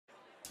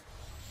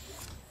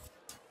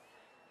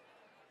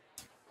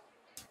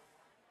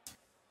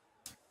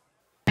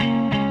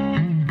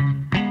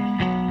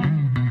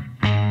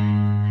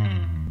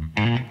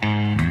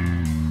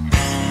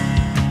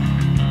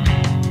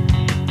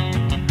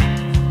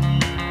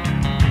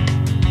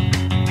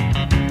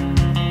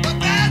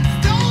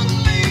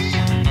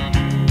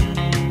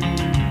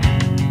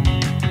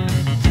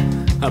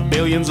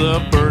billions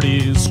of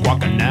birdies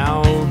squawking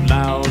out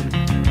loud,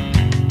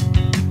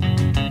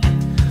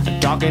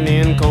 talking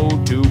in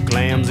code to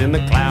clams in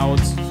the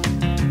clouds.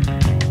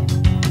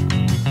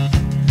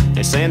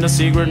 They send a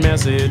secret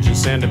message and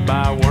send it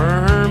by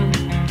worm,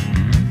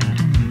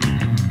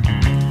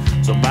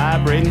 so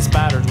vibrating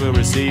spiders will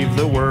receive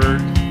the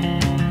word.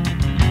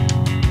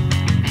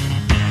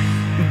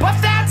 But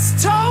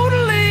that's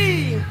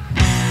totally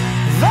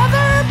the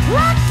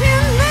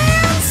Pluckn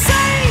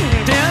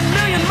insane. 10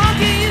 million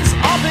monkeys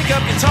all pick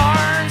up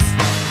guitars.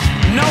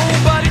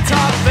 Nobody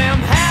taught them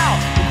how.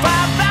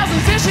 5,000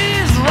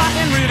 fishes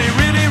rocking really,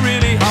 really,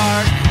 really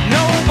hard.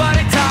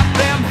 Nobody taught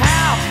them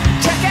how.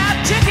 Check out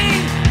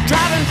Chicky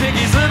driving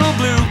Piggy's little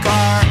blue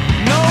car.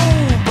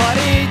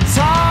 Nobody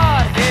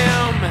taught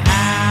him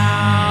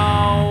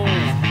how.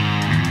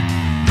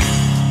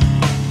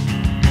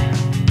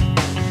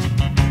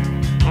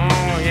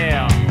 Oh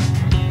yeah.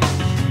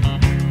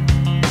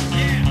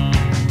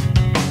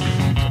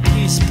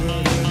 Peace,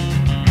 brother.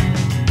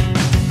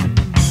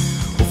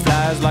 Well,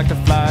 flies like to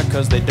fly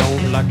 'cause they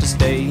don't like to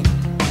stay.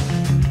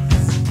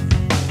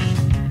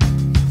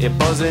 It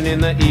buzzing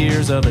in the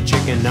ears of a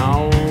chicken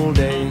all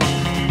day.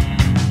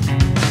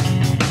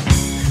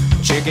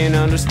 Chicken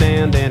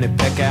understand, then it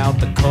peck out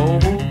the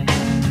code.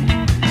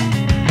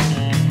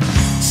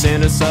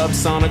 Send a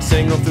subsonic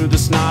signal through the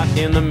snot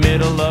in the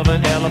middle of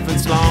an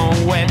elephant's long,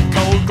 wet,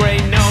 cold, gray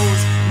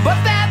nose. But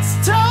that's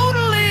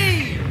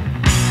totally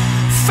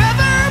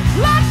feather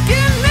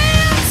Pluckn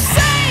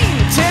insane.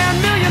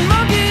 10 million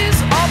monkeys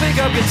all pick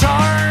up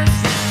guitars.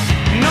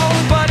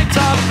 Nobody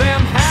taught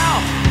them how.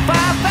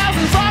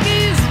 5,000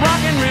 froggies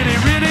rocking really,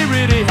 really,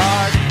 really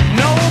hard.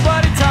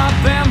 Nobody taught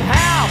them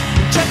how.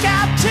 Check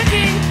out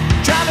Chicky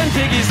driving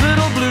Piggy's little